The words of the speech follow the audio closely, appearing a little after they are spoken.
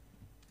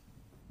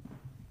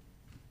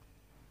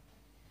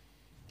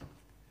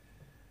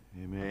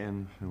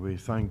And we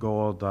thank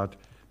God that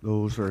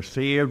those who are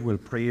saved will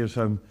praise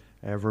him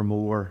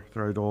evermore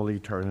throughout all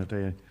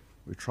eternity.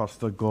 We trust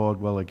that God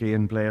will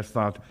again bless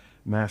that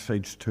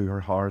message to our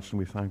hearts, and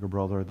we thank our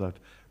brother that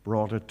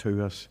brought it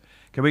to us.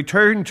 Can we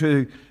turn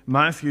to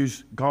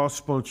Matthew's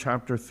Gospel,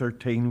 chapter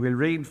 13? We'll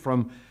read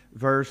from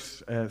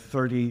verse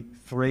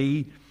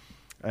 33.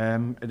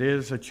 It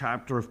is a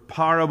chapter of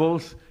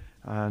parables,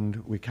 and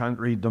we can't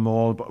read them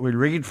all, but we'll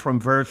read from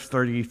verse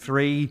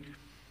 33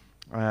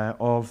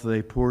 of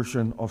the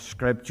portion of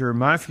Scripture.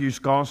 Matthew's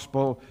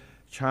Gospel,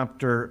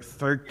 chapter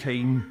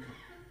 13,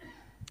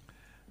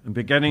 and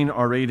beginning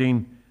our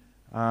reading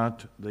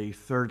at the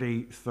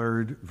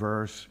 33rd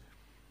verse.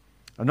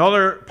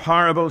 Another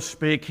parable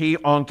spake he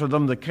unto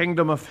them, the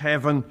kingdom of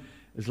heaven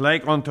is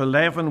like unto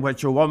leaven,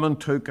 which a woman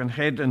took and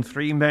hid in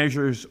 3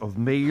 measures of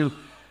meal,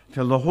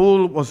 till the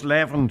whole was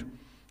leavened.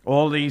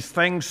 All these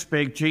things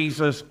spake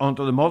Jesus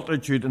unto the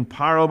multitude in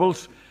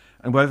parables,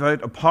 and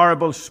without a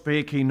parable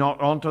spake he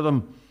not unto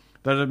them,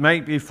 that it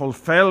might be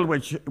fulfilled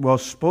which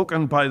was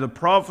spoken by the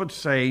prophet,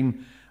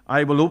 saying,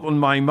 I will open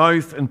my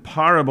mouth in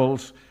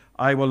parables,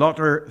 I will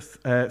utter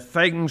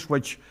things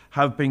which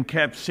have been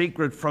kept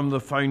secret from the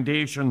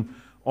foundation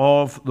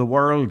of the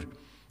world.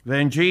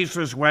 Then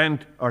Jesus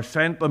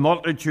sent the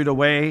multitude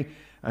away,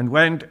 and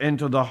went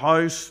into the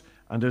house,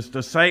 and his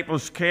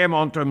disciples came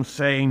unto him,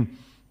 saying,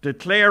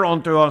 Declare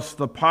unto us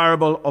the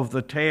parable of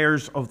the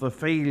tares of the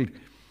field.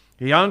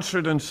 He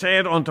answered and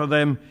said unto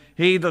them,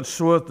 He that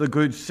soweth the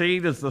good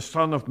seed is the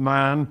Son of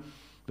Man.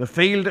 The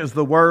field is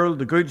the world,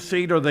 the good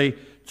seed are the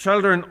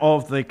children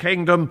of the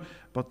kingdom,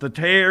 but the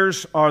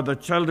tares are the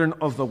children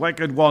of the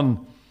wicked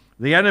one.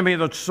 The enemy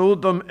that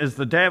sowed them is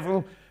the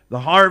devil.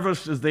 The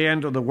harvest is the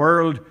end of the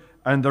world,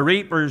 and the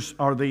reapers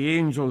are the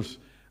angels.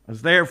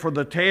 As therefore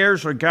the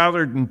tares are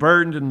gathered and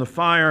burned in the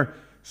fire,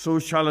 so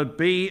shall it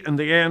be in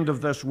the end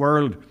of this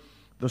world.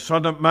 The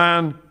Son of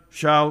Man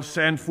shall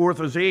send forth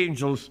his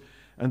angels,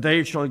 and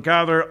they shall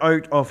gather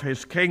out of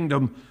his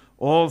kingdom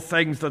all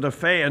things that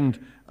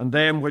offend, and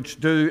them which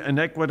do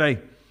iniquity,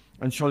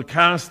 and shall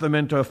cast them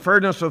into a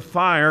furnace of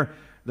fire.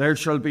 There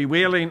shall be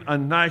wailing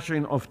and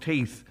gnashing of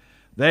teeth.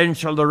 Then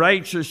shall the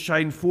righteous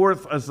shine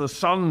forth as the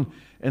sun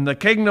in the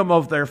kingdom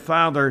of their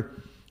Father.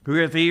 Who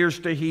hath ears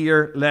to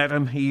hear, let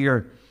him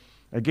hear.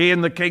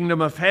 Again, the kingdom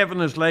of heaven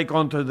is like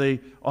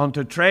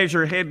unto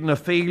treasure hid in a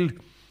field,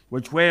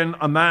 which when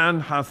a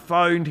man hath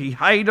found, he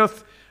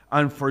hideth,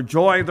 and for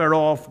joy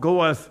thereof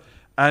goeth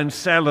and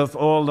selleth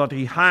all that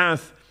he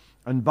hath,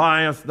 and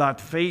buyeth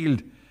that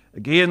field.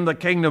 Again, the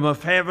kingdom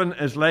of heaven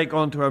is like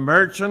unto a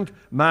merchant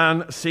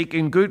man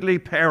seeking goodly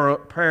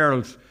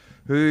pearls,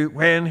 who,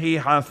 when he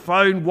hath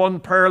found one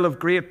pearl of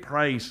great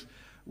price,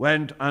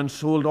 went and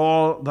sold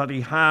all that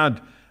he had,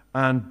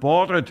 and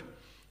bought it.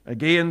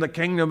 Again, the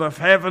kingdom of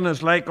heaven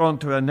is like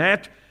unto a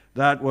net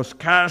that was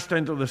cast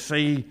into the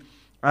sea,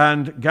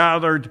 and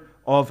gathered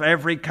of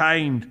every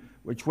kind,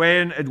 which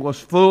when it was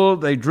full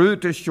they drew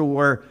to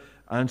shore,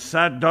 and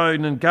sat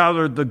down and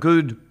gathered the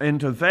good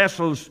into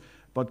vessels,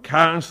 but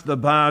cast the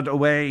bad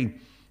away.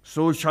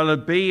 So shall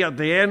it be at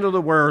the end of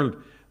the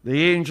world.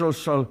 The angels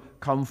shall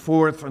come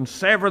forth and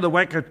sever the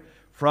wicked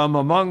from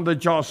among the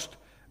just,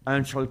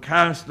 and shall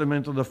cast them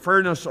into the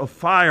furnace of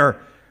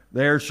fire.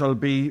 There shall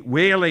be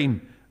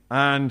wailing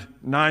and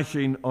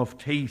gnashing of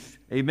teeth.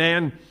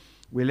 Amen.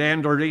 We'll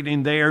end our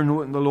reading there,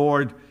 noting the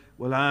Lord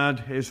will add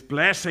his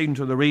blessing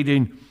to the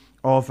reading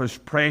of his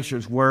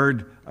precious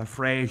word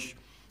afresh.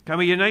 Can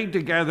we unite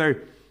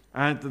together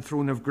at the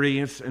throne of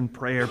grace in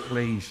prayer,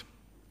 please?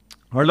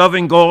 Our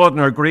loving God and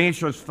our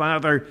gracious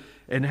Father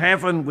in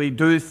heaven, we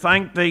do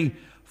thank thee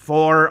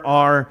for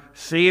our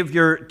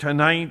Savior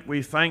tonight.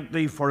 We thank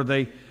thee for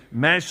the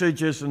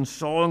messages and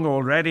song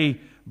already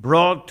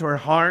brought to our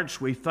hearts.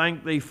 We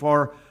thank thee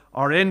for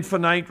our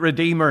infinite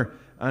Redeemer,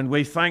 and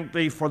we thank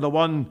thee for the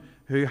one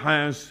who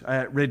has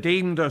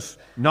redeemed us,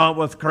 not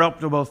with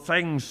corruptible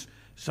things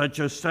such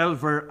as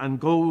silver and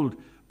gold,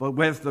 but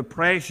with the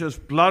precious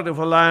blood of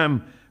a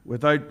lamb,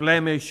 without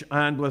blemish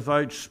and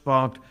without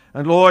spot.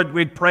 And Lord,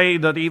 we pray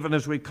that even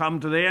as we come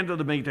to the end of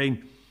the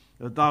meeting,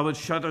 that thou would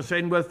shut us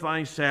in with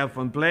thyself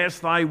and bless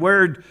thy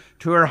word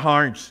to our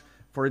hearts.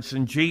 For it's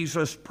in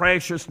Jesus'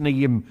 precious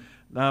name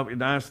that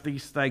we ask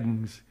these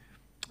things.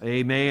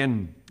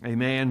 Amen.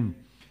 Amen.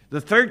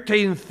 The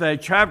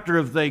 13th chapter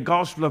of the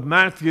Gospel of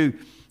Matthew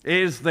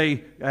is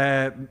the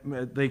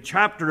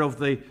chapter of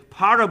the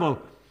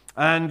parable.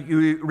 And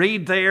you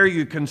read there,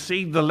 you can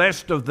see the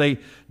list of the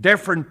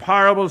different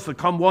parables that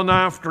come one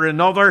after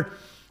another.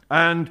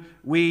 And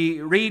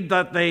we read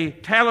that they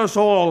tell us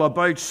all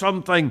about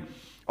something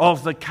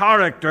of the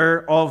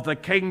character of the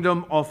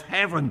kingdom of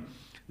heaven.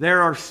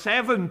 There are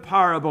 7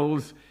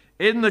 parables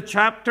in the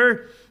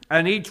chapter,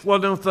 and each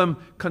one of them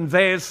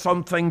conveys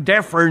something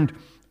different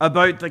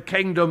about the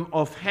kingdom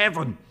of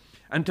heaven.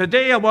 And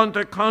today I want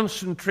to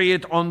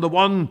concentrate on the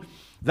one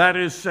that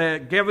is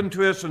given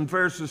to us in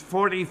verses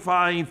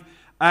 45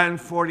 and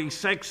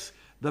 46,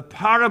 the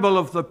parable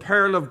of the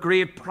pearl of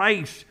great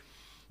price.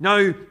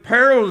 Now,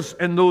 pearls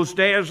in those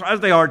days,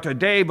 as they are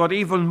today, but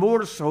even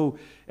more so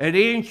in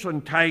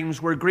ancient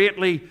times were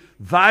greatly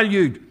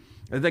valued.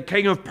 The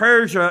king of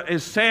Persia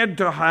is said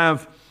to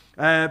have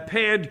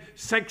paid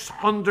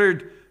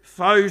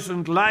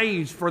 600,000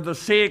 lives for the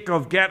sake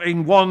of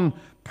getting one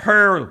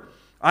pearl.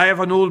 I have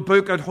an old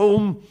book at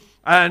home,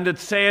 and it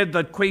said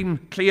that Queen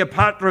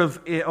Cleopatra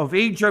of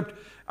Egypt,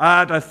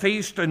 at a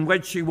feast in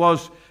which she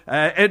was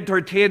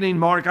entertaining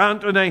Mark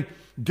Antony,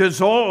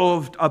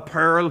 dissolved a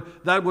pearl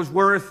that was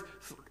worth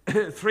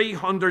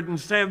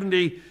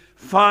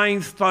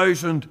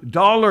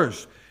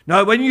 $375,000.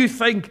 Now, when you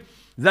think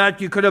that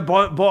you could have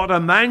bought a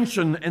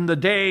mansion in the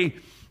day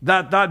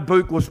that that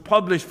book was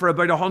published for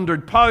about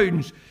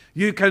 £100,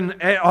 you can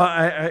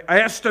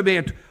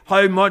estimate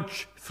how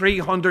much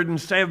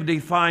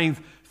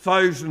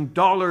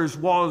 $375,000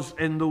 was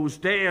in those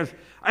days.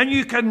 And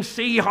you can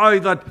see how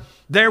that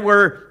there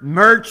were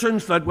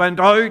merchants that went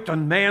out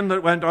and men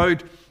that went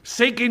out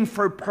seeking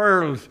for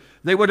pearls.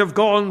 They would have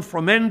gone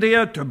from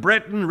India to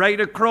Britain, right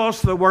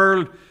across the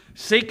world,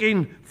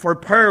 seeking for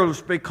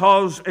pearls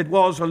because it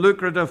was a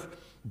lucrative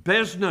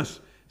business.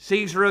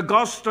 Caesar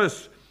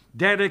Augustus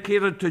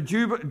dedicated to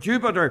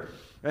Jupiter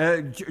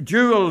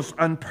jewels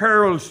and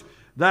pearls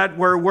that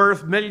were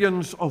worth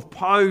millions of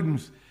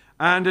pounds.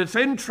 And it's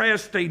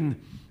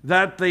interesting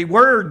that the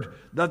word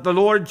that the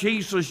Lord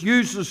Jesus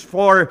uses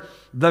for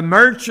the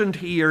merchant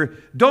here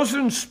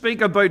doesn't speak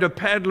about a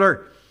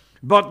peddler,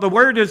 but the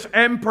word is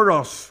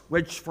emporos,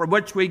 from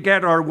which we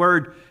get our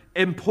word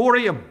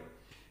emporium.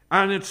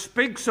 And it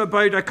speaks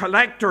about a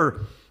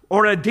collector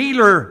or a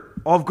dealer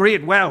of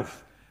great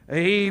wealth.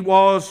 He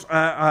was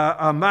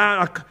a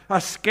man, a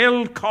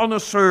skilled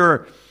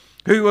connoisseur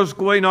who was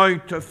going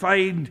out to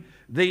find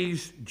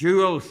these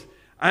jewels.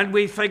 And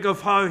we think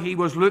of how he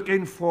was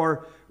looking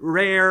for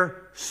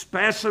rare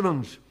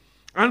specimens.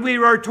 And we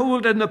are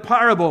told in the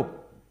parable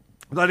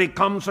that he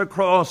comes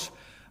across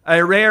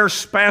a rare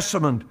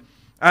specimen,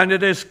 and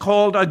it is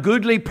called a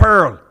goodly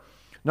pearl.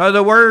 Now,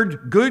 the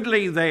word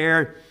goodly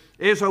there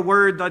is a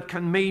word that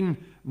can mean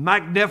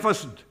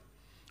magnificent.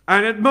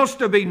 And it must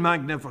have been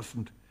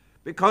magnificent,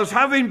 because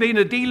having been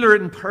a dealer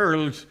in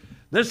pearls,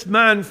 this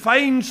man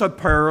finds a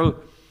pearl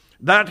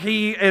that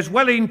he is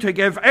willing to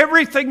give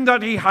everything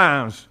that he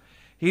has.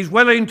 He's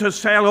willing to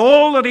sell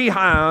all that he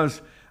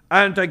has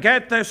and to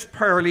get this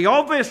pearl. He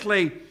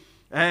obviously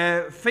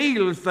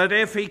feels that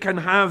if he can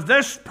have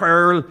this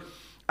pearl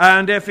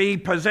and if he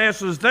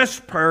possesses this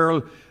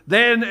pearl,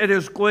 then it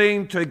is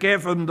going to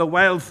give him the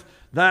wealth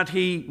that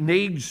he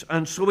needs.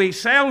 And so he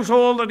sells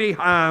all that he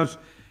has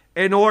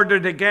in order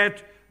to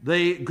get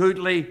the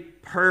goodly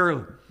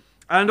pearl.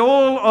 And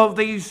all of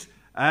these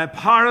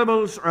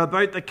parables are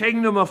about the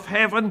kingdom of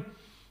heaven.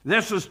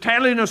 This is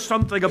telling us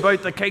something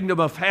about the kingdom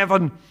of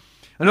heaven.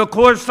 And of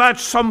course,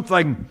 that's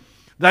something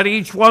that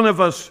each one of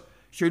us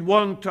should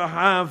want to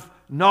have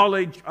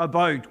knowledge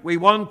about. We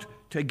want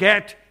to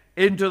get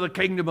into the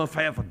kingdom of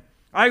heaven.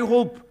 I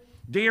hope,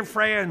 dear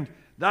friend,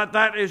 that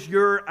that is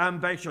your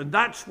ambition.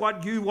 That's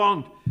what you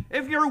want.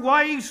 If you're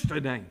wise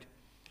tonight,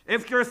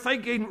 if you're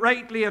thinking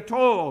rightly at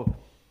all,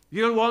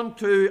 you'll want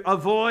to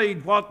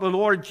avoid what the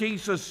Lord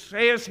Jesus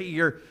says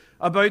here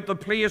about the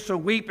place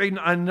of weeping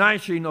and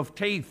gnashing of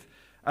teeth.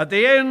 At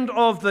the end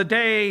of the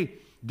day,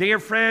 dear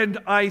friend,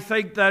 I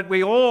think that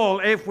we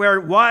all, if we're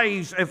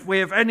wise, if we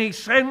have any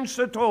sense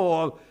at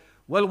all,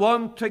 will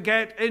want to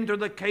get into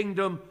the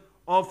kingdom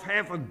of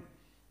heaven.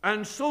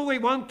 And so we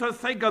want to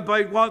think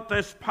about what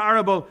this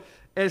parable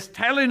is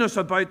telling us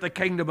about the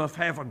kingdom of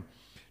heaven.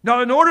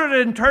 Now, in order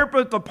to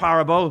interpret the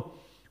parable,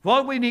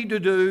 what we need to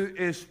do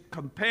is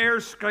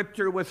compare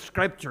Scripture with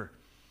Scripture.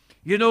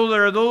 You know,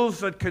 there are those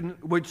that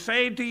would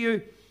say to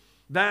you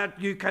that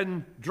you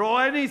can draw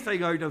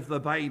anything out of the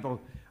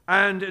Bible,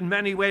 and in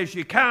many ways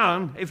you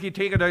can if you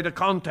take it out of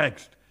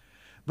context.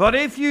 But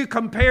if you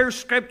compare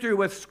Scripture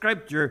with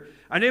Scripture,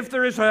 and if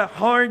there is a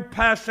hard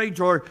passage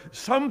or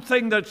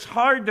something that's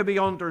hard to be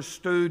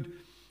understood,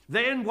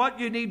 then what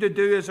you need to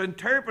do is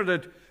interpret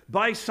it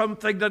by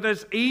something that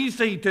is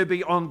easy to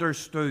be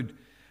understood.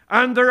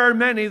 And there are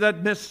many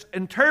that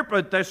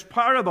misinterpret this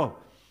parable.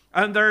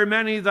 And there are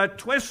many that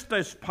twist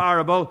this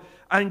parable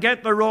and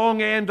get the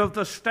wrong end of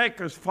the stick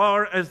as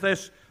far as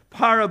this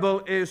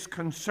parable is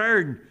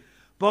concerned.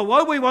 But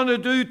what we want to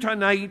do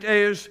tonight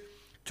is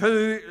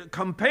to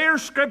compare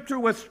Scripture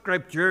with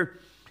Scripture.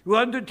 We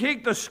want to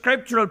take the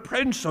scriptural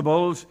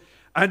principles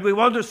and we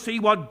want to see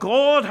what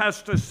God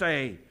has to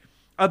say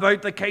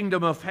about the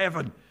kingdom of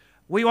heaven.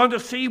 We want to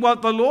see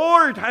what the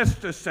Lord has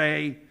to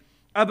say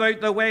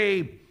about the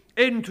way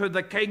into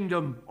the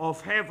kingdom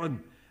of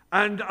heaven.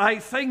 And I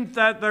think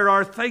that there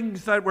are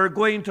things that we're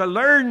going to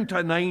learn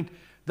tonight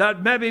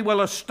that maybe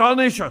will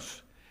astonish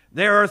us.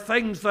 There are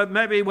things that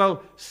maybe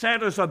will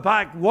set us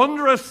aback,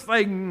 wondrous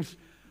things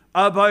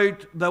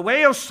about the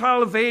way of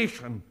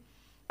salvation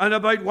and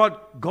about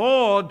what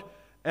God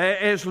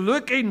is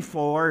looking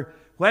for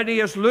when He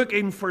is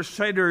looking for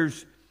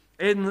sinners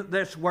in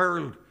this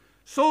world.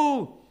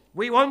 So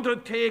we want to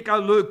take a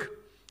look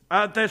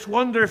at this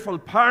wonderful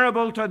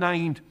parable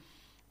tonight,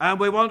 and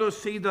we want to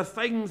see the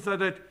things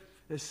that it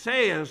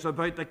says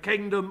about the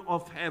kingdom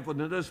of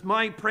heaven. It is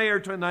my prayer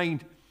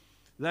tonight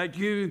that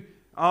you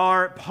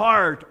are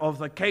part of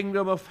the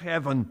kingdom of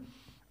heaven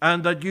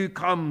and that you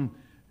come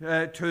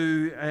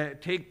to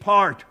take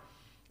part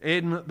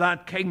in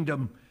that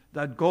kingdom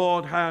that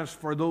God has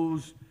for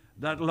those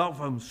that love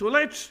him. So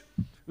let's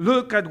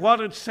look at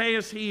what it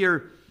says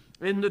here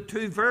in the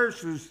 2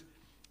 verses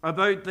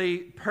about the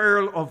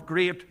pearl of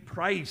great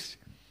price.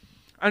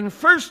 And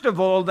first of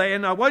all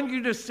then, I want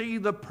you to see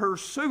the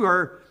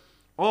pursuer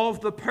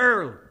of the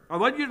pearl. I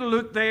want you to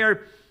look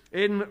there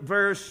in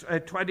verse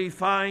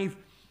 25.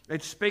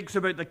 It speaks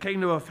about the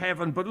kingdom of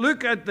heaven. But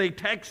look at the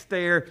text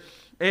there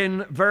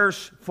in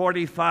verse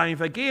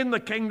 45. Again, the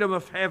kingdom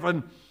of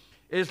heaven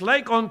is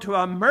like unto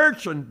a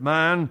merchant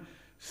man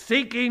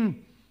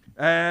seeking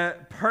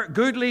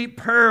goodly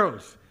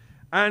pearls.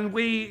 And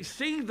we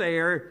see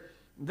there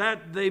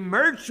that the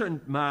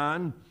merchant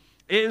man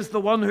is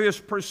the one who is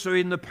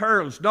pursuing the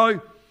pearls.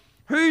 Now,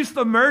 who's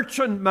the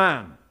merchant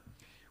man?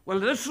 Well,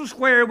 this is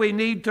where we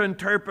need to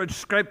interpret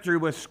Scripture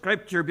with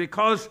Scripture,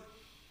 because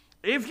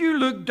if you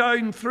look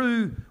down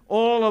through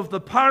all of the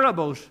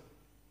parables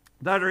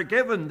that are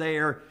given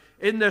there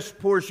in this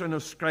portion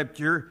of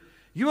Scripture,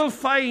 you will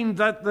find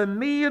that the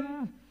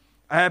main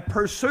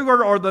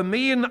pursuer or the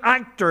main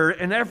actor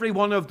in every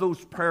one of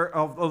those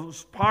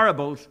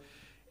parables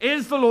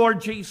is the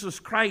Lord Jesus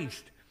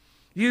Christ.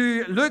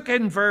 You look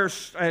in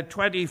verse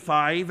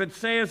 25, it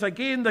says,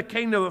 again, the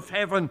kingdom of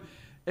heaven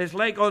is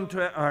like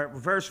unto,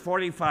 verse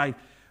 45,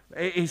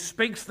 he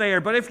speaks there.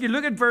 But if you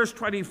look at verse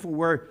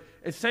 24,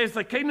 it says,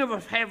 the kingdom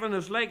of heaven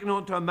is like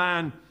unto a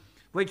man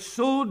which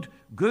sowed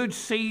good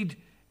seed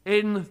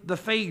in the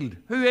field.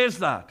 Who is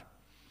that?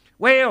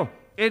 Well,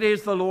 it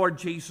is the Lord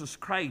Jesus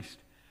Christ.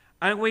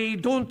 And we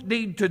don't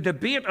need to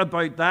debate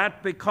about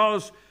that,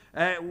 because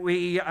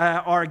we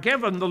are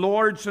given the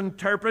Lord's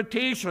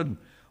interpretation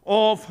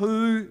of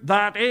who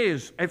that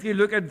is. If you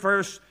look at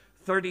verse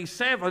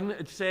 37,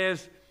 it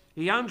says,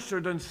 he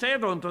answered and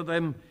said unto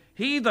them,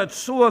 he that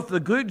soweth the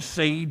good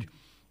seed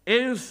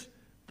is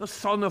the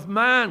Son of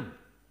Man.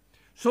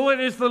 So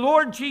it is the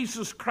Lord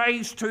Jesus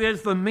Christ who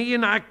is the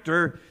main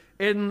actor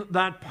in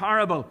that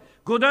parable.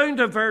 Go down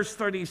to verse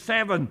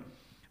 37.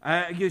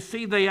 You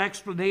see the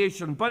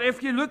explanation. But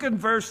if you look at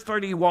verse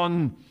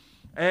 31,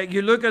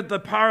 you look at the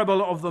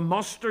parable of the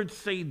mustard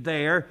seed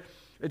there.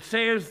 It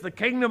says, the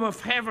kingdom of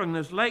heaven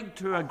is like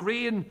to a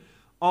grain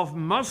of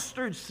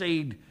mustard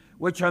seed,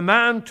 which a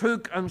man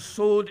took and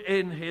sowed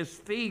in his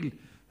field.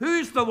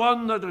 Who's the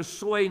one that is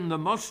sowing the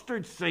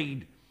mustard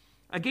seed?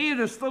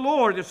 Again, it's the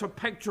Lord. It's a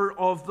picture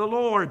of the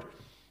Lord.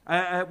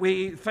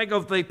 We think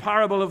of the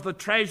parable of the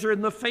treasure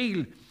in the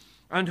field.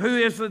 And who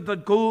is it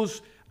that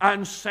goes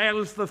and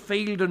sells the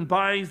field and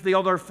buys the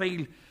other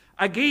field?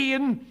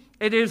 Again,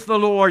 it is the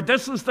Lord.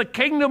 This is the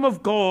kingdom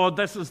of God.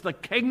 This is the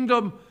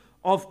kingdom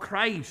of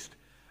Christ.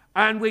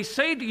 And we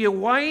say to you,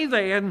 why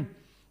then,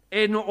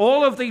 in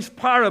all of these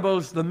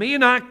parables, the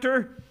main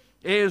actor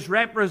is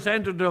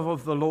representative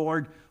of the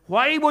Lord?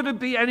 Why would it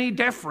be any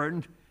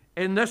different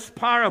in this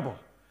parable?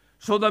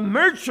 So the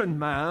merchant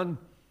man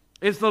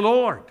is the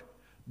Lord.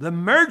 The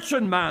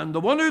merchant man, the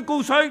one who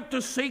goes out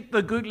to seek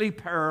the goodly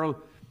pearl,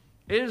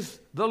 is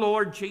the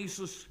Lord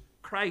Jesus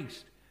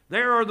Christ.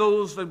 There are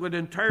those that would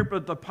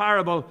interpret the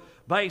parable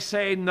by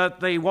saying that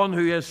the one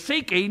who is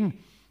seeking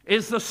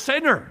is the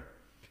sinner.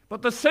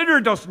 But the sinner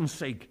doesn't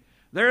seek.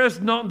 There is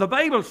none. The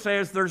Bible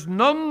says there's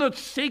none that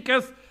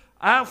seeketh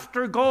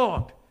after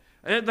God.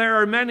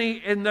 There are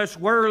many in this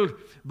world,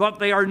 but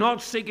they are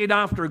not seeking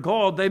after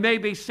God. They may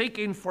be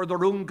seeking for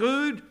their own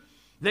good.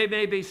 They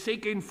may be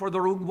seeking for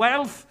their own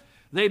wealth.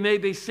 They may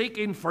be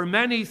seeking for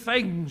many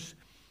things.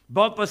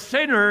 But the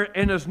sinner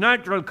in his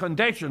natural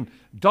condition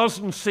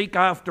doesn't seek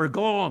after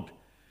God.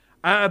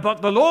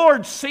 But the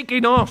Lord's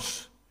seeking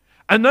us.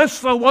 And that's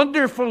the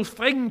wonderful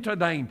thing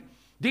tonight.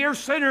 Dear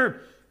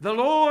sinner, the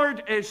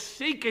Lord is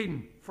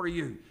seeking for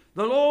you.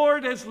 The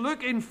Lord is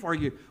looking for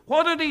you.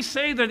 What did he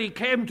say that he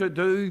came to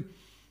do?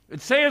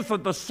 It says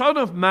that the Son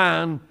of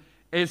Man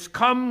is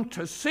come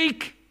to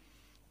seek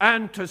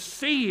and to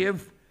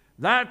save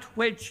that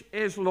which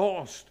is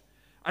lost.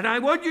 And I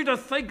want you to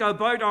think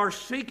about our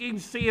seeking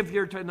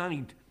Savior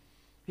tonight.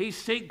 He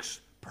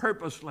seeks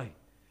purposely.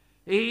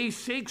 He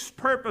seeks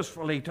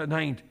purposefully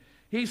tonight.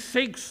 He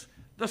seeks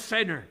the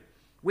sinner.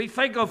 We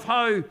think of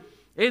how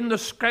in the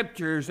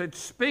Scriptures it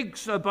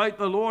speaks about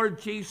the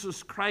Lord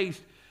Jesus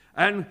Christ.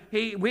 And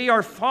we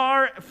are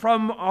far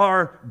from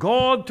our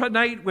God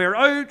tonight. We're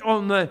out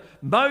on the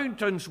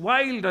mountains,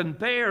 wild and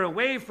bare,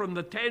 away from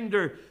the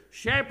tender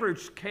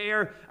shepherd's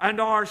care. And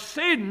our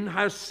sin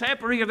has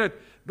separated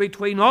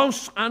between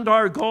us and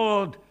our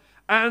God.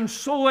 And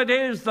so it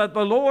is that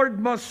the Lord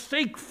must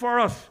seek for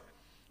us.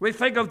 We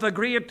think of the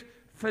great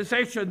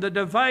physician, the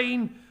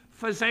divine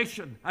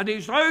physician. And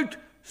he's out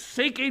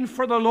seeking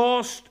for the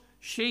lost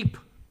sheep.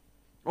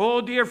 Oh,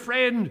 dear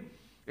friend,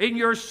 in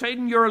your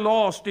sin you're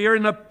lost. You're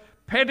in a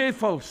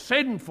pitiful,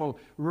 sinful,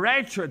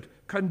 wretched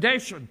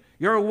condition.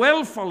 You're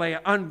willfully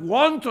and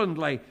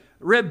wantonly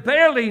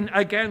rebelling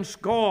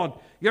against God.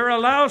 You're a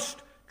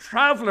lost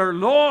traveler,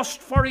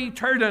 lost for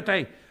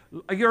eternity.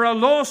 You're a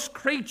lost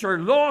creature,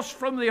 lost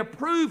from the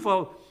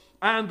approval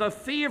and the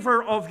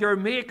favor of your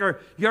Maker.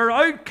 You're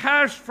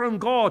outcast from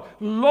God,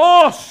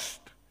 lost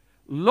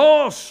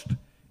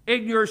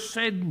in your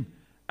sin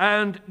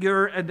and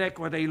your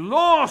iniquity,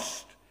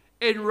 lost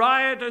in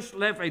riotous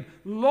living,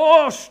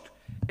 lost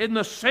in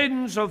the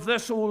sins of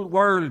this old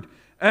world.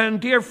 And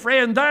dear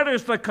friend, that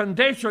is the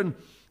condition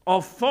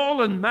of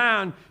fallen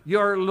man.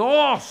 You're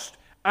lost,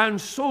 and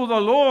so the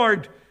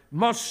Lord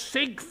must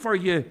seek for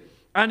you,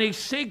 and he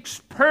seeks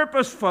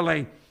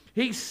purposefully.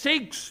 He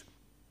seeks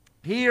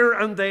here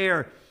and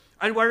there,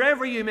 and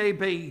wherever you may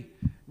be,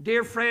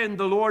 dear friend,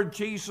 the Lord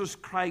Jesus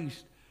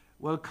Christ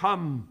will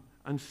come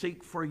and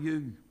seek for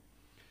you.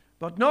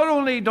 But not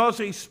only does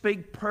he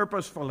speak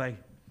purposefully,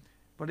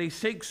 but he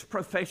seeks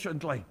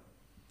proficiently.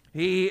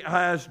 He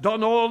has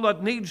done all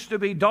that needs to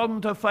be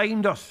done to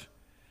find us.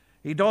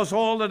 He does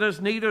all that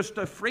is needed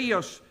to free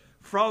us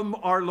from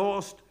our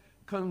lost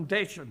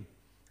condition.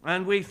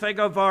 And we think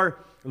of our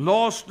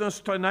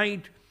lostness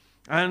tonight,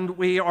 and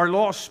we are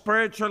lost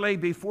spiritually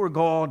before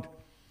God.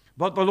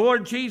 But the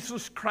Lord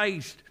Jesus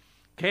Christ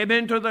came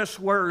into this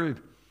world,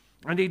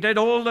 and he did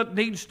all that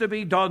needs to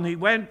be done. He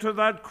went to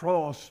that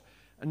cross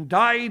and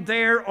died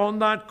there on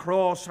that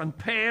cross and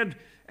paid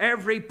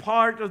every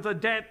part of the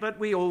debt that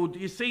we owed.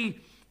 You see,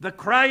 the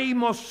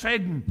crime of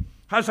sin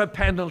has a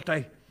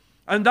penalty,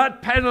 and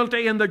that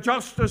penalty in the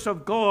justice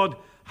of God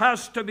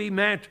has to be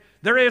met.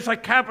 There is a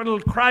capital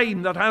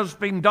crime that has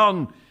been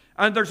done,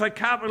 and there's a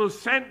capital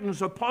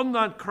sentence upon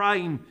that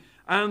crime,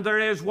 and there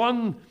is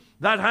one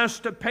that has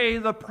to pay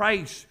the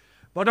price.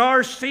 But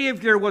our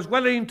Savior was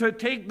willing to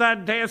take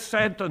that death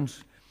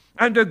sentence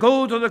and to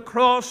go to the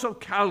cross of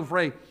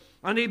Calvary,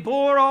 and he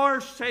bore our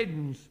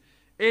sins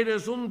in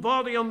his own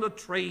body on the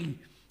tree.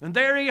 And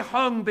there he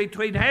hung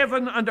between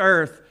heaven and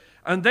earth,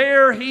 and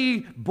there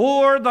he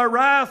bore the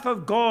wrath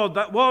of God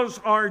that was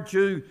our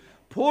due,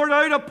 poured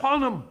out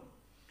upon him.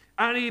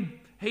 And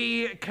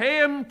he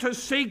came to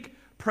seek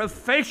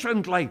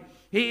proficiently.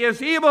 He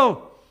is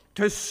able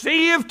to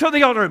save to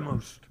the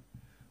uttermost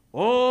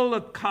all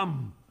that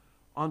come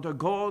unto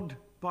God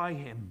by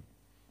him.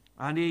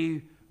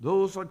 And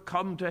those that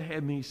come to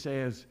him, he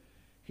says,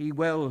 he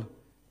will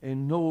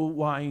in no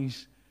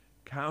wise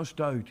cast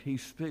out. He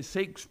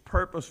seeks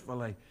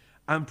purposefully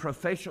and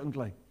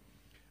proficiently.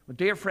 But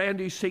dear friend,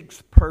 he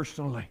seeks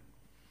personally.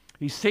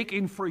 He's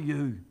seeking for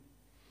you.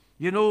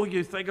 You know,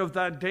 you think of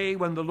that day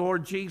when the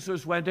Lord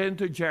Jesus went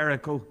into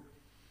Jericho,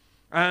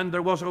 and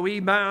there was a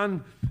wee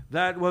man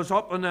that was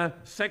up in a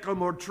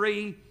sycamore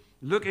tree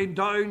looking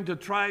down to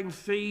try and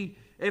see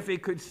if he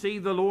could see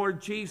the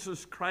Lord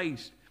Jesus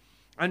Christ.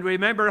 And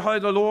remember how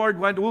the Lord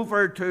went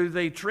over to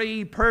the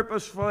tree,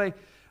 purposely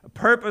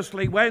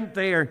went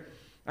there,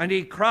 and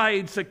he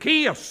cried,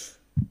 Zacchaeus,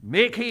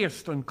 make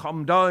haste and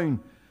come down,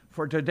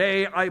 for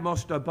today I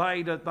must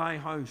abide at thy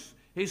house.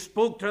 He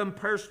spoke to him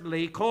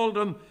personally. He called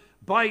him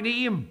by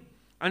name,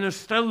 and it's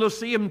still the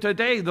same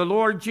today. The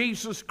Lord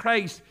Jesus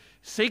Christ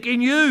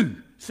seeking you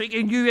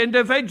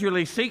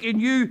individually, seeking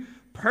you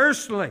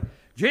personally.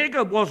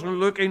 Jacob wasn't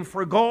looking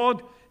for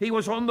God. He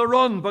was on the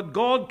run, but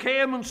God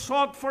came and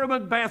sought for him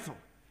at Bethel.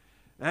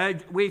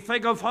 We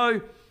think of how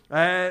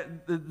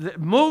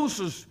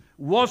Moses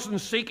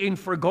wasn't seeking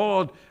for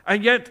God,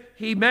 and yet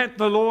he met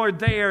the Lord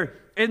there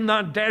in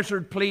that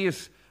desert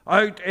place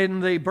out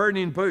in the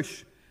burning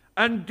bush.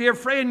 And dear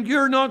friend,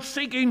 you're not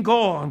seeking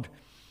God,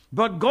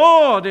 but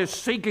God is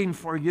seeking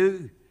for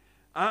you.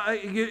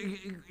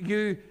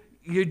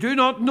 You do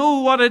not know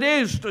what it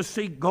is to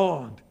seek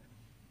God.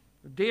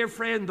 Dear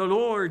friend, the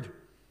Lord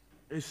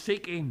is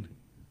seeking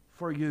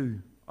for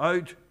you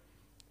out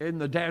in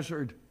the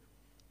desert,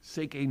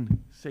 seeking.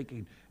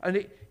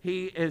 And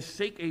he is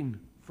seeking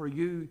for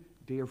you,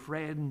 dear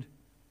friend,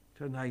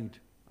 tonight.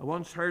 I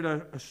once heard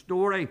a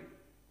story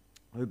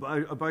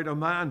about a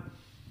man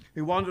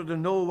who wanted to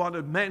know what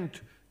it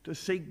meant to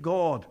seek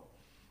God.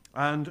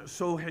 And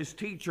so his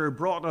teacher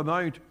brought him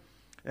out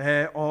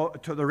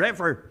to the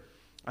river,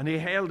 and he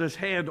held his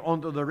head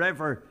onto the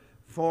river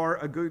for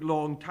a good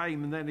long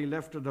time, and then he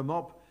lifted him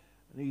up,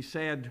 and he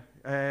said,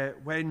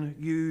 when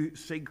you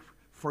seek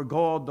for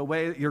God the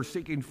way you're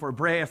seeking for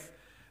breath,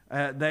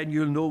 then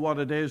you'll know what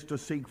it is to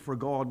seek for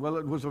God. Well,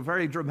 it was a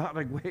very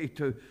dramatic way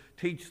to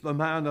teach the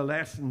man a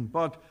lesson,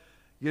 but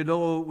you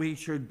know, we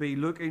should be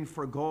looking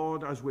for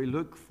God as we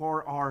look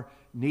for our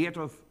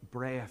native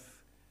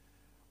breath.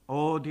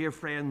 Oh, dear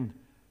friend,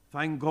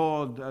 thank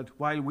God that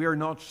while we're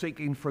not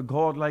seeking for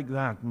God like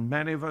that, and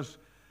many of us,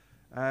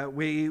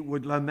 we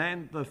would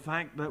lament the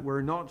fact that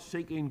we're not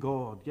seeking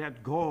God,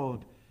 yet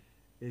God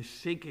is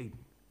seeking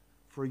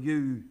for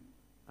you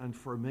and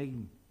for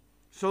me.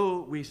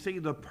 So we see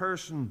the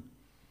person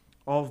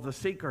of the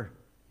seeker.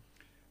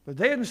 But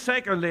then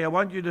secondly, I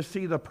want you to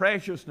see the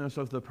preciousness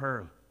of the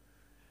pearl.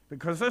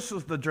 Because this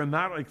is the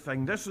dramatic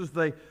thing. This is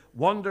the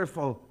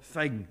wonderful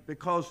thing.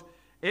 Because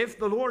if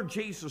the Lord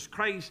Jesus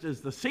Christ is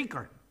the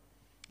seeker,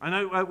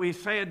 And we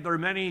said there are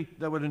many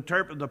that would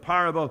interpret the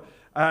parable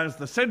as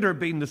the sinner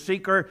being the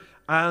seeker,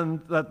 and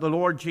that the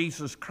Lord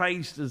Jesus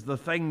Christ is the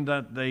thing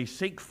that they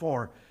seek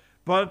for.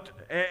 But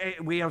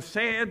we have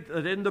said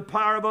that in the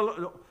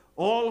parable,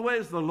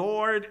 always the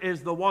Lord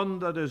is the one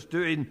that is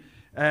doing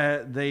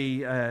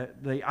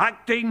the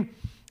acting.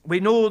 We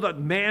know that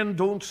men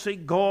don't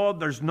seek God.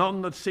 There's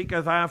none that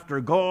seeketh after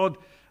God.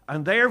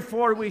 And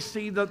therefore we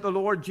see that the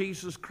Lord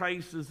Jesus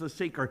Christ is the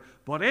seeker.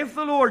 But if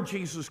the Lord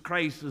Jesus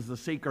Christ is the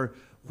seeker,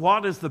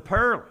 what is the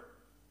pearl?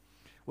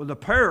 Well, the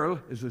pearl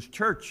is his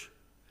church.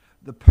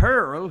 The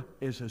pearl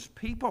is his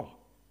people.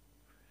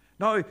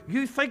 Now,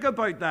 you think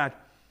about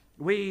that.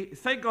 We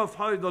think of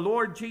how the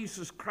Lord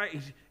Jesus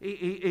Christ, he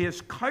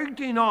is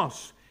counting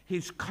us.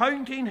 He's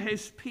counting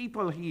his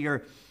people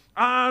here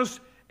as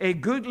a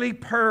goodly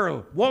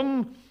pearl,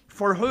 one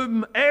for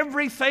whom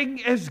everything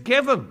is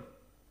given.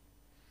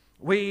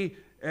 We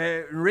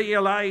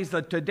realize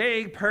that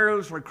today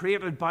pearls were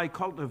created by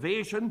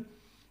cultivation.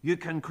 You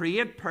can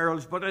create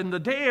pearls, but in the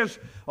days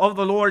of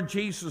the Lord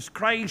Jesus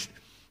Christ,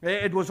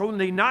 it was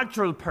only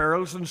natural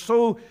pearls, and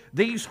so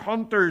these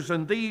hunters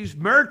and these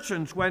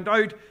merchants went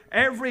out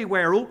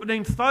everywhere,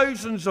 opening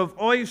thousands of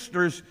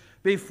oysters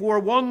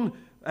before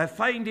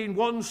finding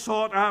one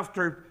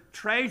sought-after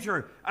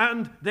treasure.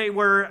 And they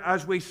were,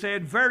 as we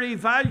said, very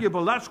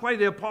valuable. That's why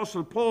the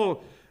Apostle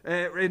Paul,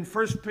 in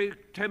 1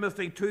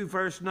 Timothy 2,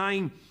 verse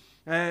 9,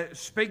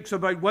 speaks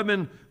about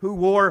women who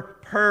wore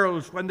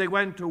pearls when they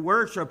went to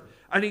worship,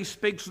 and he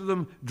speaks of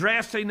them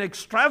dressing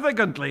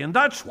extravagantly. And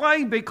that's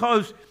why,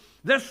 because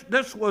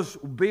this was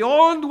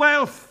beyond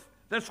wealth.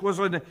 This was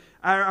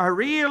a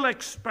real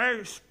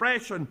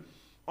expression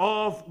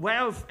of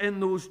wealth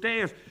in those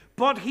days.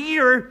 But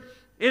here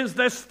is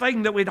this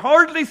thing that we'd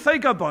hardly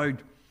think about,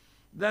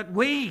 that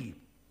we,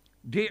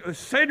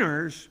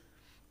 sinners,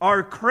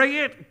 are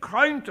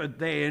counted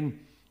then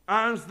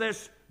as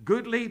this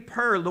goodly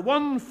pearl, the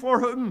one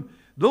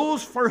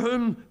those for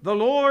whom the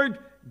Lord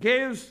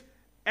gives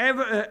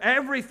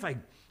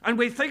everything. And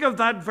we think of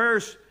that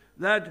verse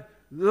that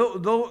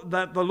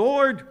that the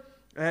Lord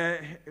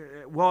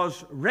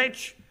was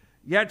rich,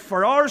 yet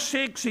for our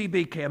sakes he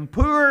became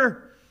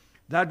poor,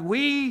 that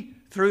we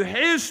through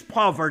his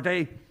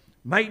poverty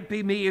might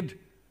be made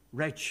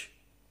rich.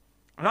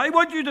 And I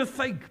want you to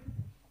think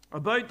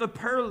about the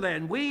pearl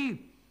then.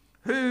 We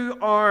who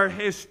are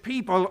his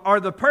people are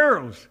the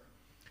pearls.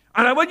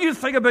 And I want you to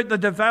think about the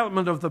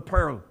development of the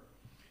pearl.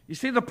 You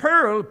see, the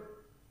pearl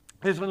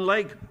isn't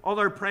like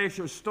other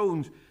precious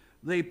stones.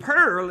 The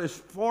pearl is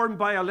formed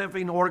by a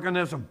living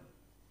organism.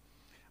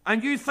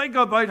 And you think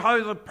about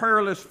how the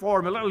pearl is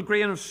formed. A little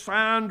grain of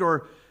sand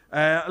or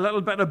a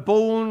little bit of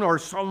bone or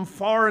some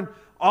foreign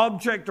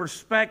object or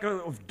speck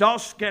of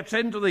dust gets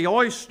into the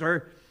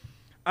oyster,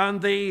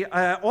 and the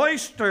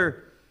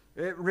oyster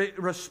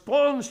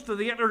responds to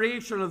the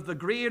iteration of the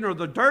grain or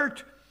the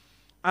dirt,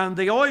 and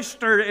the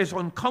oyster is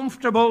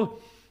uncomfortable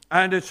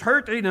and it's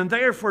hurting, and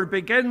therefore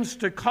begins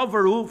to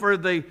cover over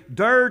the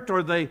dirt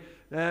or the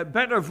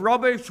bit of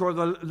rubbish or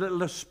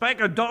the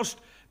speck of dust,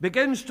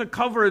 begins to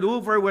cover it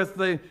over with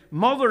the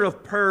mother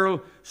of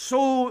pearl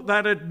so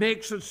that it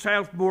makes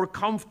itself more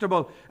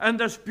comfortable. And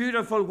this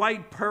beautiful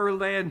white pearl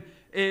then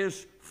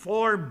is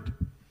formed.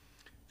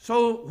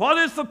 So what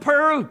is the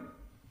pearl?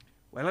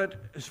 Well, it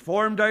is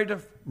formed out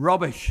of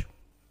rubbish.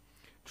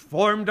 It's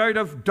formed out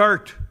of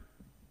dirt.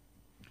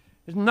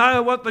 Isn't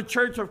that what the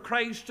Church of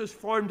Christ is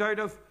formed out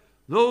of?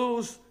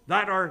 Those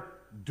that are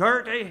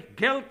dirty,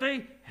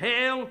 guilty,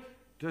 hell,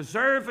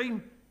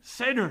 deserving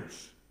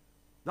sinners.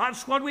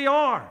 That's what we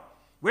are.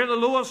 We're the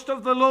lowest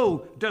of the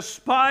low,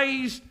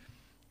 despised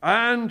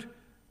and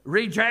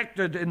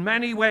rejected in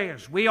many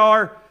ways. We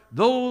are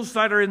those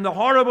that are in the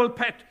horrible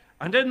pit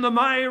and in the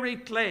miry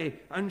clay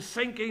and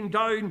sinking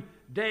down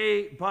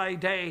day by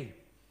day.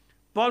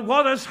 But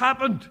what has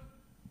happened?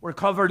 We're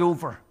covered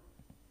over.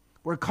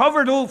 We're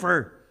covered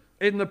over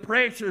in the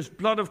precious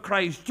blood of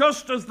Christ.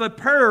 Just as the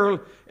pearl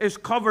is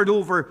covered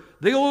over,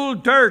 the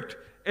old dirt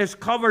is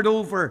covered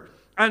over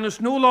and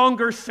is no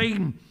longer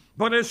seen,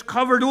 but is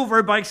covered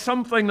over by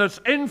something that's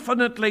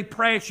infinitely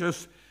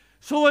precious.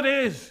 So it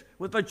is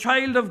with the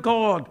child of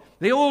God.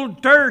 The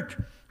old dirt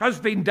has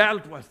been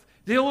dealt with.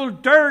 The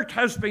old dirt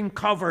has been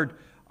covered.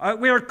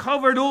 We are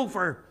covered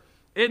over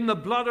in the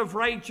blood of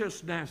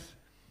righteousness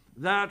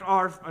that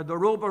the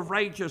robe of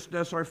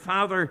righteousness our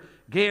Father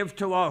gave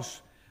to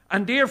us.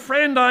 And dear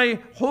friend, I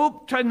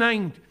hope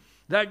tonight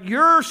that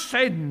your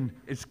sin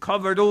is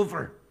covered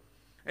over.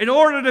 In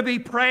order to be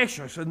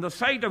precious in the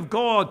sight of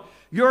God,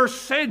 your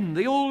sin,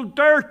 the old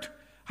dirt,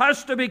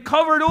 has to be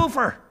covered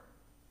over.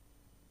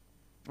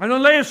 And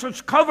unless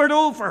it's covered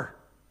over,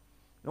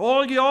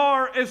 all you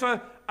are is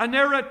an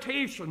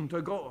irritation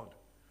to God.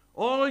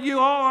 All you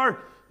are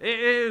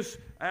is,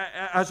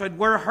 as it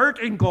were,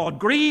 hurting God,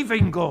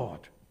 grieving God.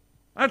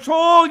 That's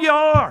all you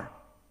are.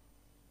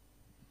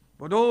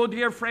 But oh,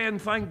 dear friend,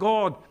 thank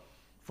God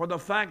for the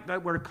fact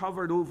that we're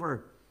covered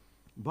over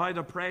by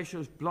the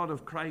precious blood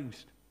of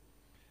Christ.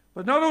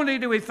 But not only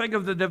do we think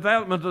of the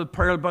development of the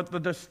pearl, but the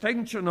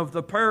distinction of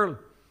the pearl.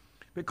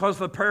 because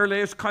the pearl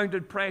is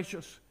counted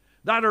precious.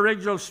 That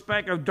original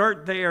speck of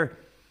dirt there,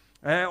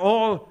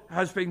 all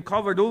has been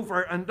covered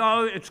over, and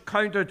now it's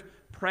counted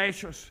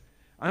precious.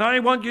 And I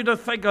want you to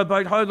think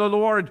about how the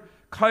Lord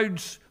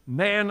counts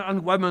men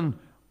and women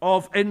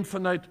of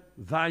infinite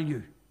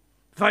value.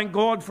 Thank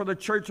God for the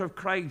Church of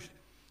Christ.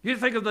 You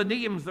think of the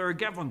names that are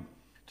given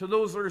to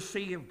those that are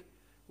saved.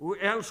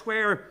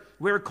 Elsewhere,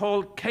 we're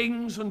called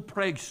kings and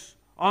priests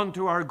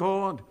unto our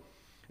God.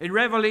 In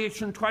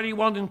Revelation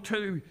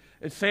 21:2,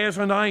 it says,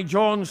 "And I,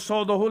 John,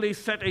 saw the holy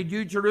city,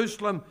 New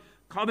Jerusalem,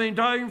 coming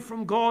down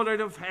from God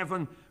out of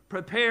heaven,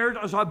 prepared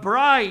as a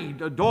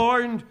bride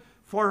adorned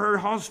for her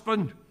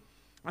husband."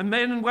 And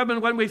men and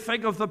women, when we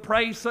think of the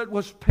price that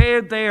was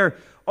paid there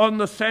on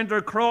the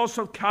center cross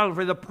of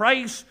Calvary, the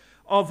price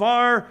of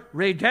our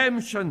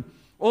redemption,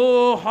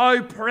 oh,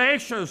 how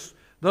precious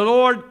the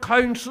Lord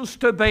counts us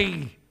to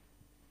be.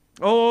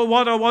 Oh,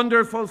 what a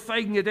wonderful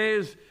thing it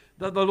is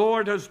that the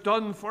Lord has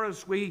done for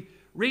us. We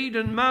read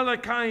in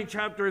Malachi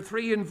chapter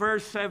 3 and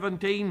verse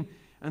 17,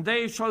 "And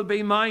they shall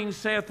be mine,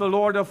 saith the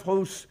Lord of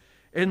hosts,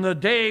 in the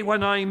day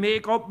when I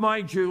make up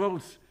my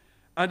jewels,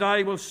 and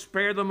I will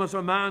spare them as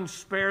a man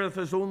spareth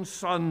his own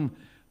son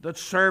that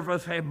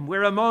serveth him."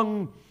 We're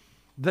among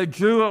the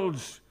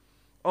jewels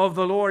of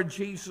the Lord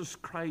Jesus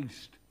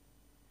Christ.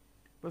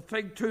 But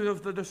think too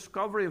of the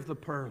discovery of the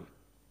pearl.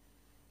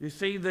 You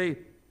see, the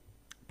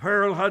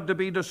pearl had to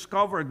be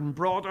discovered and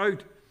brought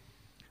out.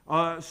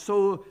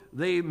 So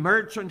the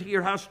merchant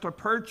here has to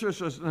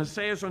purchase it. And it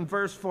says in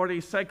verse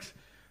 46,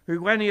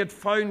 "Who when he had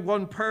found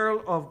one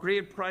pearl of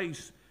great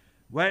price,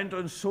 went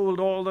and sold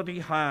all that he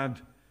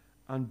had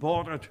and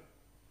bought it."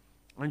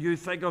 And you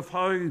think of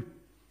how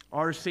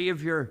our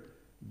Savior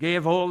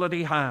gave all that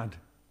he had.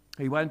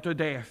 He went to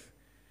death.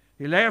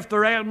 He left the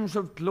realms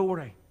of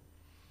glory.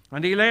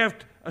 And he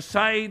left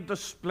aside the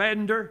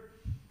splendor.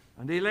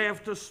 And he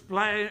left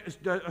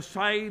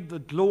aside the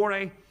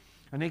glory.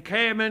 And he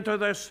came into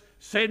this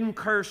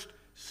sin-cursed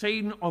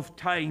scene of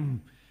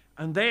time.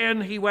 And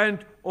then he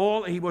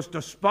was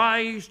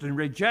despised and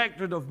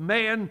rejected of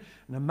men,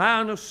 and a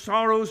man of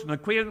sorrows and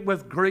acquainted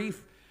with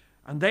grief.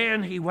 And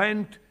then he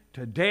went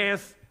to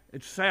death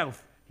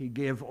itself. He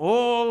gave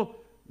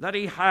all that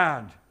he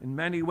had in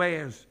many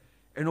ways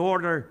in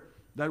order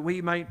that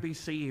we might be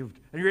saved.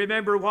 And you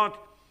remember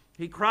what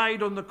he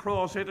cried on the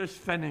cross, "It is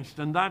finished."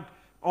 And that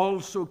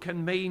also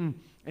can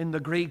mean in the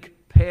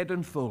Greek, paid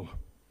in full.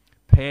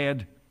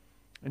 Paid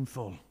in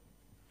full.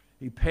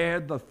 He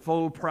paid the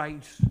full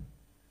price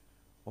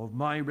of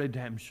my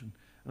redemption.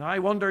 And I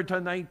wonder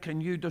tonight,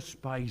 can you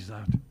despise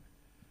that?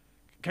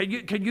 Can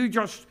you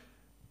just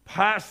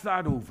pass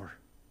that over?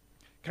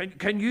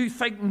 Can you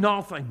think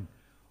nothing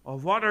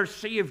of what our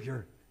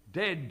Savior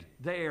did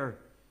there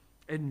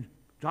in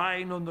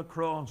dying on the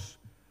cross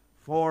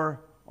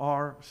for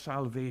our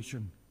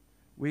salvation?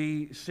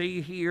 We see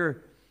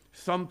here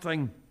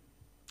something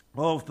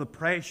of the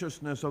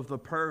preciousness of the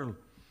pearl.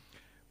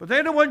 But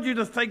then I want you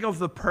to think of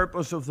the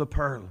purpose of the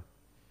pearl.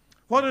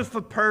 What is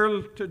the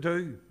pearl to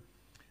do?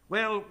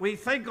 Well, we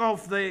think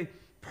of the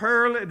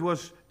pearl. It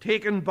was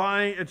taken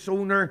by its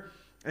owner.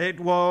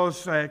 It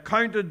was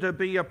counted to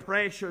be a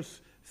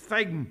precious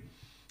thing.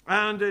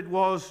 And it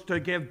was to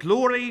give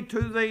glory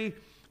to the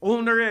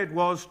owner. It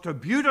was to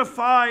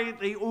beautify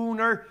the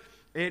owner.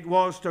 It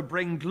was to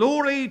bring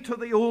glory to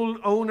the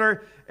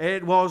owner.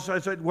 It was,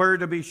 as it were,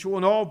 to be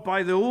shown off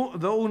by the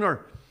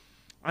owner.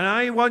 And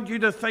I want you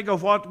to think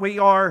of what we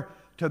are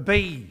to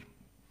be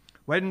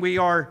when we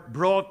are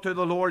brought to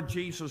the Lord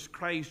Jesus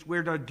Christ.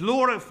 We're to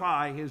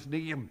glorify his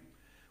name.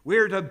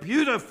 We're to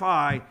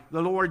beautify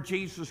the Lord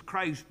Jesus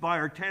Christ by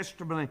our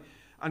testimony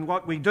and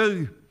what we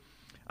do.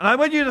 And I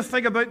want you to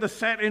think about the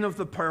setting of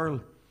the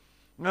pearl.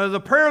 Now,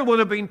 the pearl would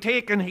have been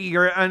taken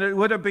here, and it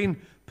would have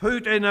been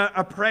put in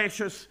a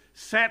precious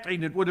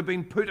setting. It would have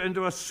been put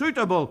into a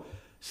suitable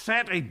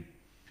setting.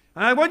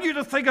 And I want you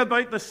to think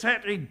about the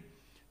setting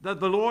that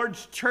the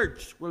Lord's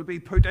church will be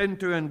put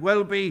into and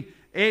will be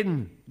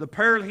in. The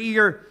pearl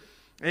here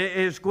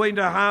is going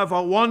to have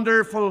a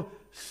wonderful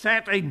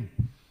setting.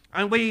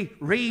 And we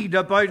read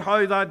about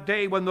how that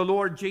day when the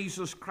Lord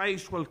Jesus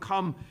Christ will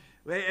come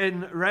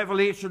in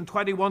Revelation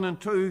 21 and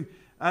 2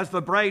 as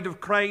the bride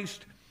of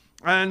Christ.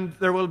 And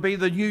there will be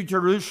the New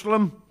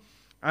Jerusalem.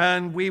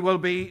 And we will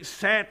be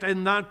set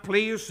in that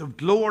place of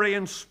glory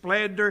and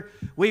splendor.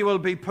 We will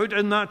be put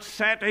in that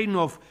setting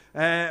of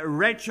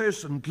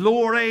riches and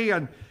glory.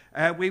 And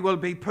we will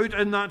be put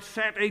in that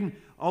setting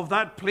of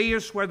that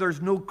place where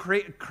there's no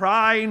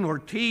crying or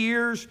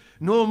tears,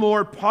 no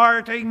more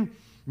parting,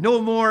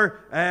 no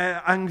more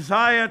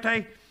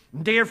anxiety.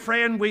 Dear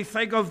friend, we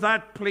think of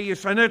that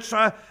place, and it's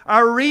a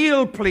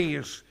real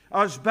place.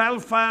 As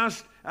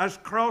Belfast, as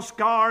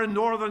Crossgar in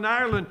Northern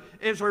Ireland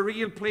is a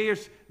real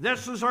place,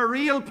 this is a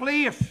real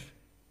place.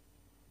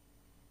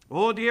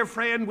 Oh, dear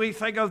friend, we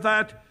think of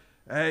that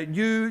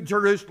New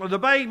Jerusalem. The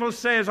Bible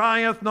says, "Eye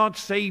hath not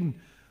seen,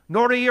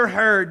 nor ear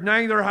heard,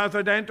 neither hath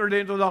it entered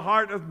into the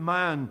heart of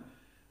man,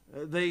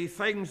 the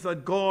things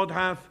that God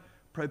hath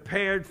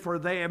prepared for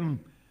them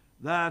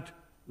that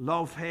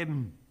love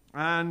him."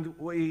 And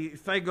we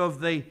think of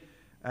the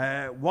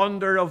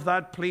wonder of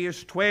that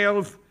place.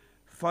 12,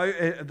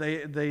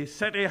 the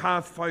city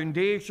hath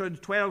foundations,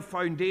 12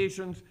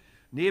 foundations,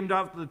 named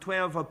after the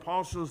 12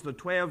 apostles, the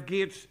 12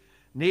 gates,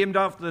 named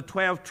after the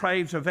 12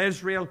 tribes of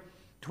Israel.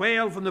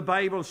 12 in the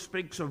Bible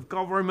speaks of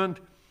government.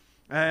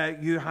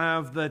 You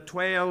have the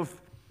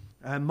 12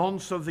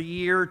 months of the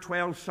year,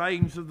 12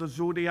 signs of the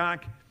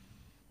zodiac.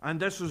 And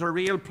this is a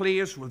real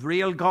place with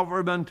real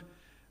government,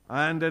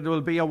 and it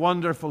will be a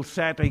wonderful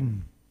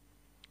setting.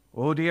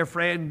 Oh, dear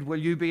friend, will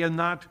you be in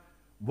that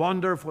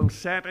wonderful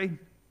setting,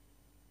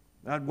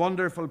 that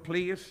wonderful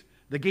place?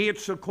 The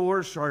gates, of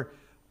course, are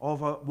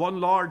of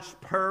one large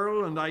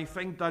pearl, and I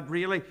think that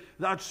really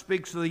that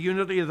speaks of the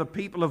unity of the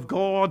people of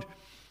God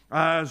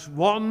as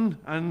one.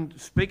 And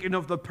speaking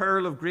of the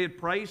pearl of great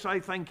price, I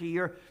think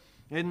here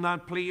in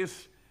that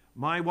place,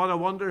 my, what a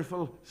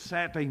wonderful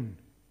setting.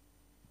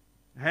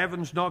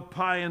 Heaven's not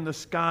pie in the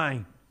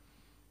sky.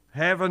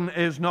 Heaven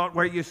is not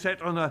where you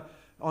sit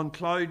on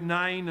cloud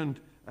nine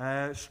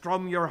and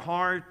strum your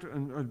heart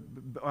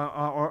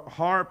or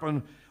harp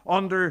and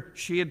under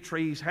shade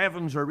trees.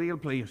 Heaven's a real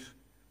place.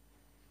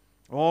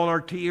 All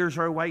our tears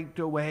are wiped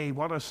away.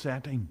 What a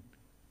setting.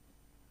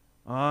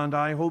 And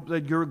I hope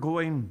that you're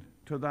going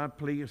to that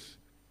place.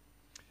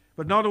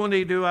 But not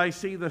only do I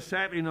see the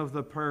setting of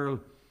the pearl,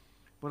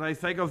 but I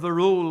think of the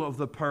role of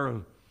the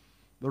pearl.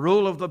 The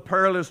role of the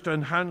pearl is to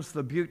enhance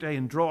the beauty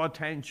and draw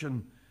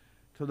attention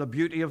to the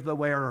beauty of the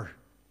wearer.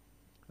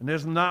 And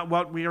isn't that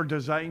what we are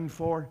designed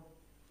for?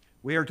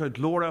 We are to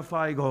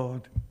glorify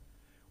God.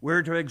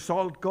 We're to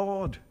exalt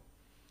God.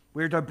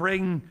 We're to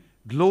bring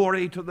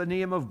glory to the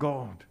name of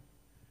God.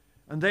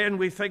 And then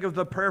we think of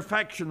the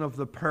perfection of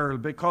the pearl,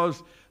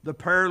 because the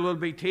pearl will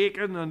be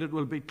taken and it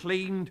will be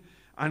cleaned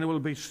and it will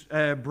be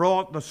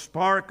brought, the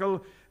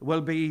sparkle will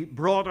be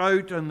brought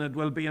out and it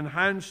will be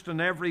enhanced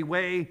in every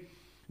way.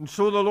 And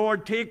so the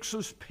Lord takes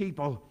his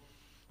people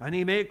and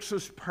he makes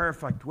us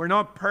perfect. We're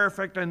not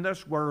perfect in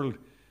this world.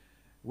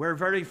 We're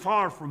very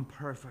far from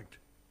perfect.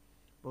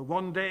 But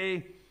one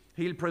day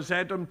he'll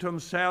present them to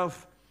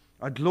himself,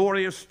 a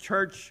glorious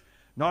church,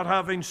 not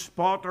having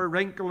spot or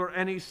wrinkle or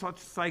any such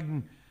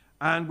thing,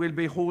 and we'll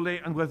be holy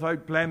and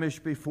without blemish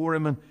before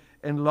him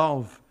in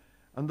love.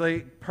 And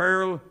the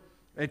pearl,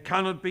 it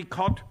cannot be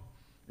cut,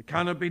 it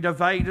cannot be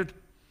divided.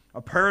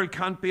 A pearl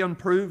can't be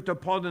improved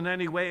upon in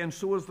any way, and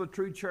so is the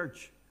true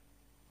church.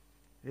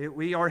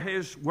 We are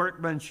his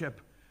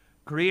workmanship,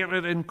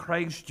 created in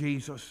Christ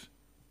Jesus.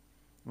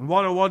 And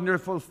what a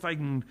wonderful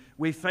thing.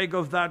 We think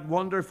of that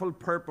wonderful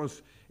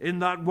purpose in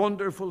that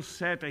wonderful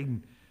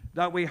setting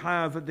that we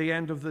have at the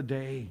end of the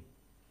day.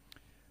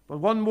 But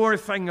one more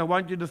thing, I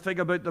want you to think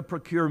about the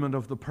procurement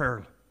of the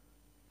pearl.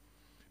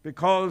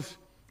 Because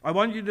I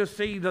want you to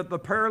see that the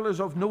pearl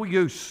is of no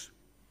use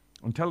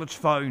until it's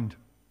found.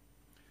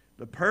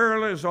 The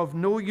pearl is of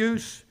no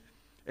use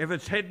if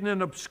it's hidden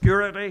in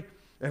obscurity,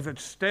 if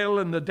it's still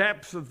in the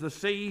depths of the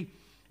sea,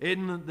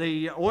 in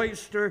the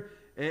oyster.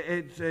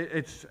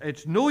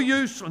 It's no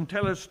use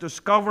until it's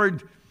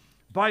discovered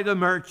by the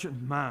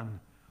merchant man,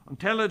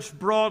 until it's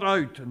brought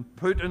out and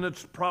put in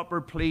its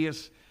proper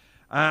place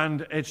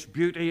and its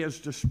beauty is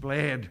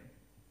displayed.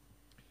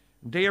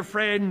 Dear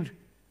friend,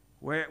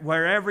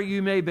 wherever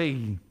you may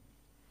be,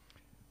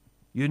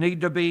 you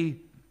need to be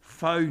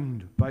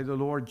found by the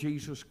Lord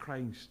Jesus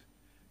Christ.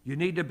 You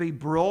need to be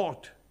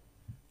brought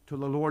to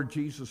the Lord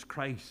Jesus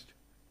Christ.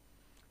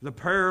 The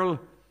pearl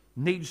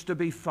needs to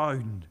be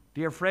found.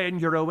 Dear friend,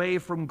 you're away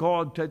from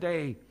God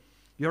today.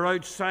 You're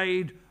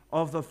outside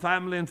of the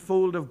family and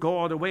fold of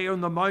God, away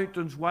on the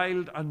mountains,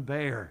 wild and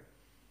bare.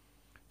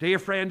 Dear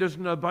friend,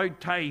 isn't it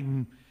about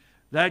time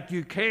that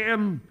you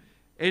came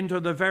into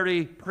the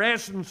very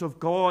presence of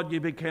God, you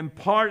became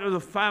part of the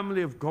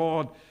family of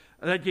God,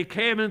 that you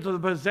came into the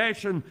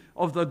possession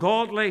of the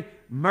godly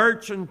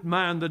merchant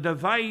man, the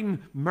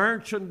divine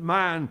merchant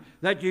man,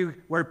 that you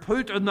were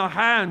put in the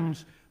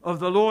hands of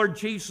the Lord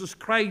Jesus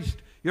Christ.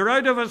 You're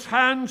out of his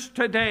hands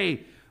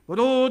today. But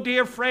oh,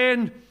 dear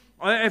friend,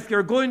 if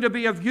you're going to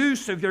be of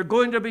use, if you're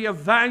going to be of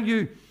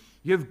value,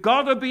 you've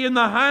got to be in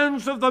the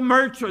hands of the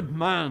merchant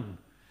man.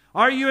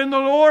 Are you in the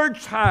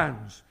Lord's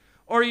hands,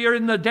 or you're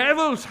in the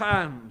devil's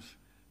hands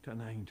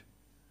tonight?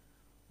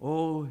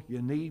 Oh,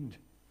 you need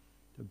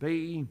to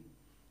be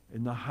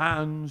in the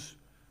hands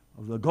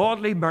of the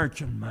godly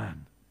merchant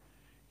man.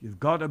 You've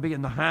got to be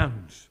in the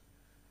hands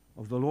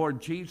of the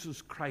Lord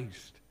Jesus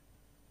Christ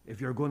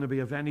if you're going to be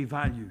of any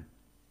value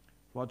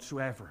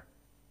whatsoever.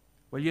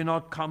 Will you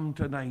not come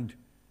tonight?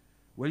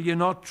 Will you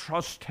not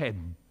trust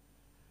him?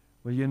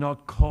 Will you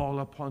not call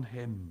upon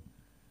him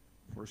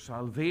for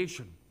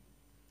salvation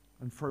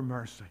and for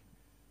mercy?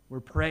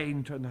 We're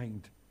praying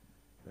tonight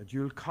that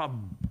you'll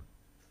come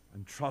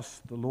and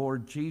trust the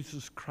Lord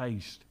Jesus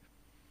Christ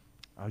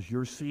as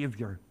your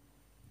Savior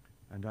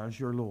and as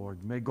your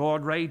Lord. May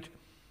God write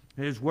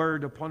his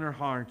word upon our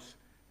hearts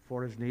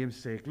for his name's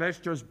sake. Let's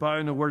just bow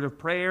in a word of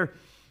prayer.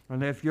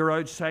 And if you're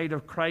outside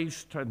of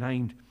Christ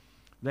tonight,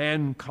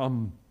 then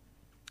come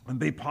and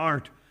be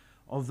part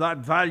of that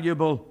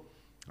valuable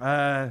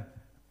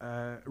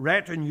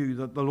retinue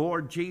that the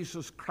Lord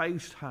Jesus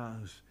Christ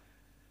has.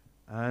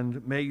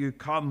 And may you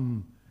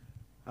come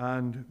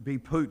and be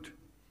put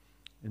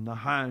in the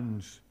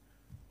hands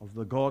of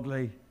the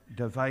godly,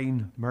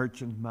 divine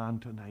merchantman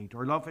tonight.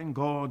 Our loving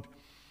God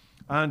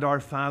and our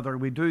Father,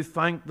 we do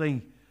thank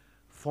Thee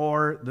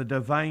for the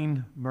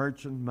divine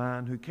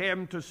merchantman who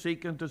came to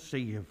seek and to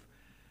save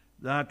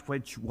that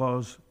which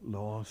was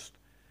lost.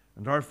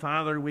 And our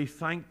Father, we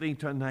thank Thee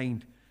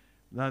tonight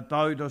that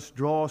Thou dost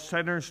draw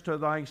sinners to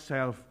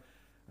Thyself,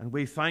 and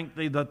we thank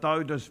Thee that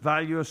Thou dost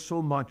value us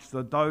so much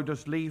that Thou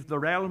dost leave the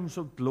realms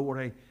of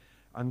glory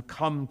and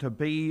come to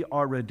be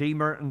our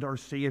Redeemer and our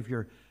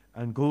Saviour,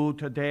 and go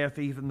to death,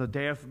 even the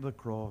death of the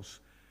cross.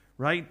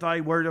 Write Thy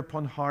word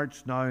upon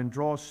hearts now and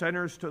draw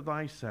sinners to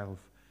Thyself.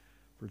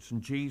 For it's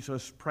in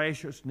Jesus'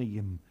 precious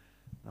name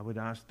I would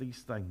ask these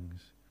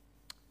things.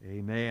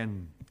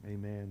 Amen.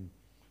 Amen.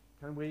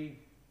 Can we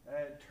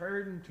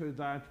turn to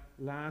that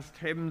last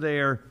hymn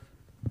there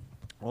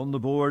on the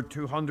board,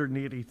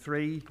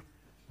 283.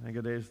 I think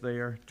it is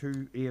there,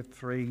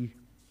 283.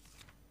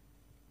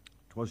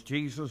 'Twas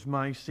Jesus,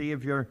 my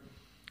Saviour,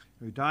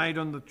 who died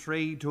on the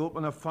tree to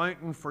open a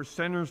fountain for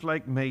sinners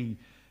like me.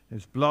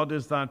 His blood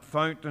is that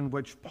fountain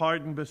which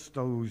pardon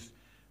bestows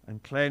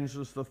and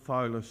cleanses the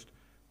foulest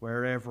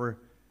wherever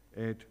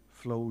it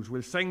flows.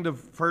 We'll sing the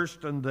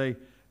first and the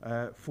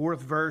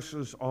fourth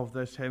verses of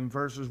this hymn,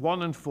 verses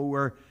 1 and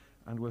 4,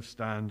 and we'll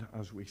stand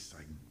as we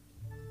sing.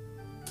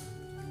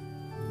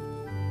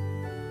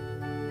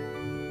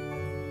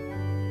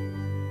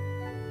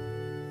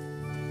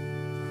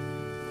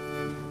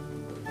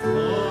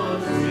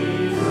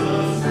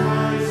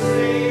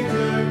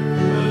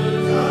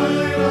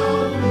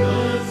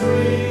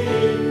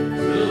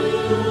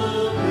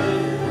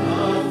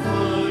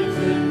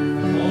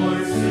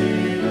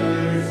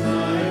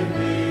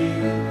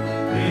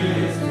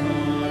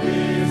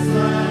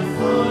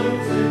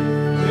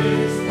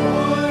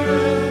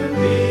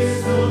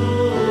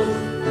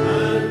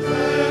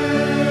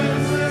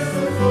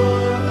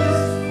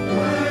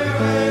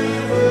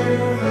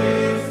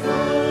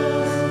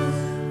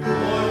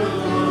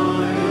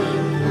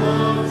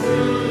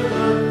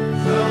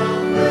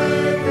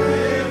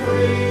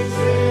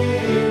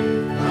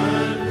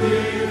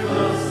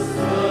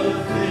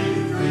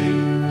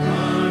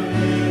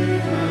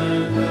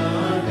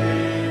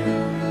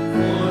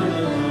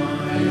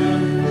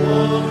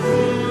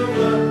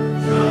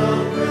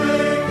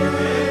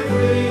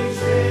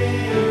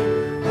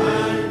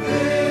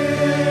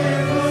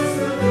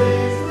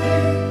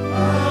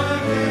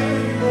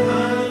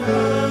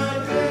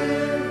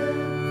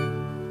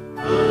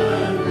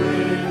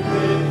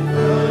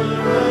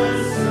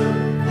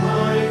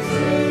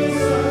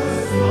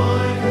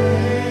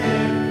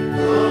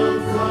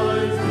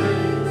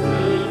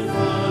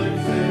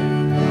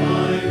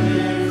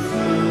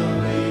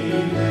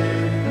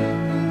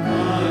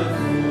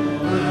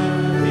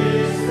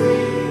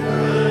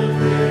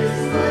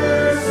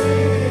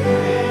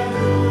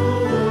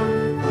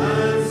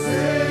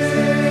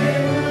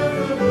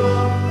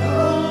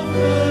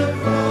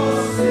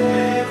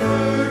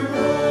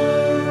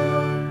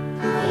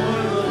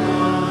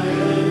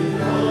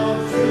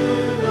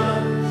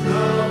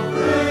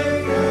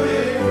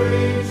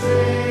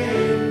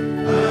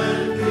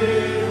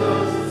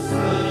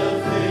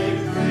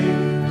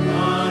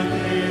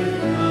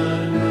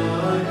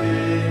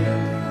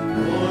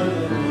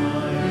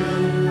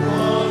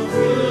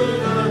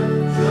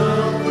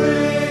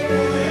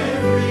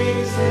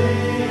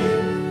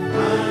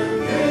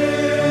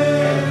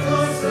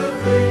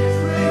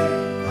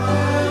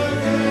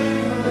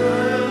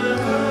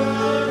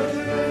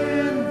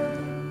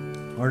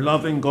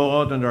 Loving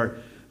God and our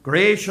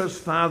gracious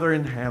Father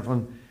in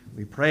heaven,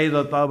 we pray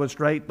that Thou wouldst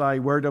write Thy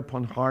word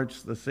upon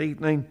hearts this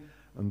evening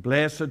and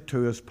bless it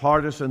to us.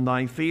 Part us in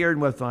Thy fear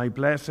and with Thy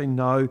blessing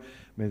now.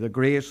 May the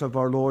grace of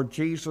our Lord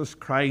Jesus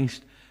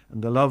Christ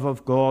and the love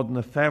of God and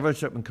the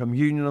fellowship and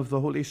communion of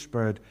the Holy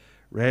Spirit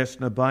rest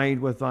and abide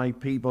with Thy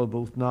people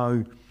both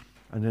now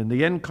and in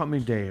the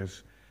incoming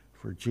days,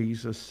 for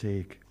Jesus'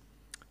 sake.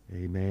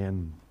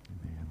 Amen.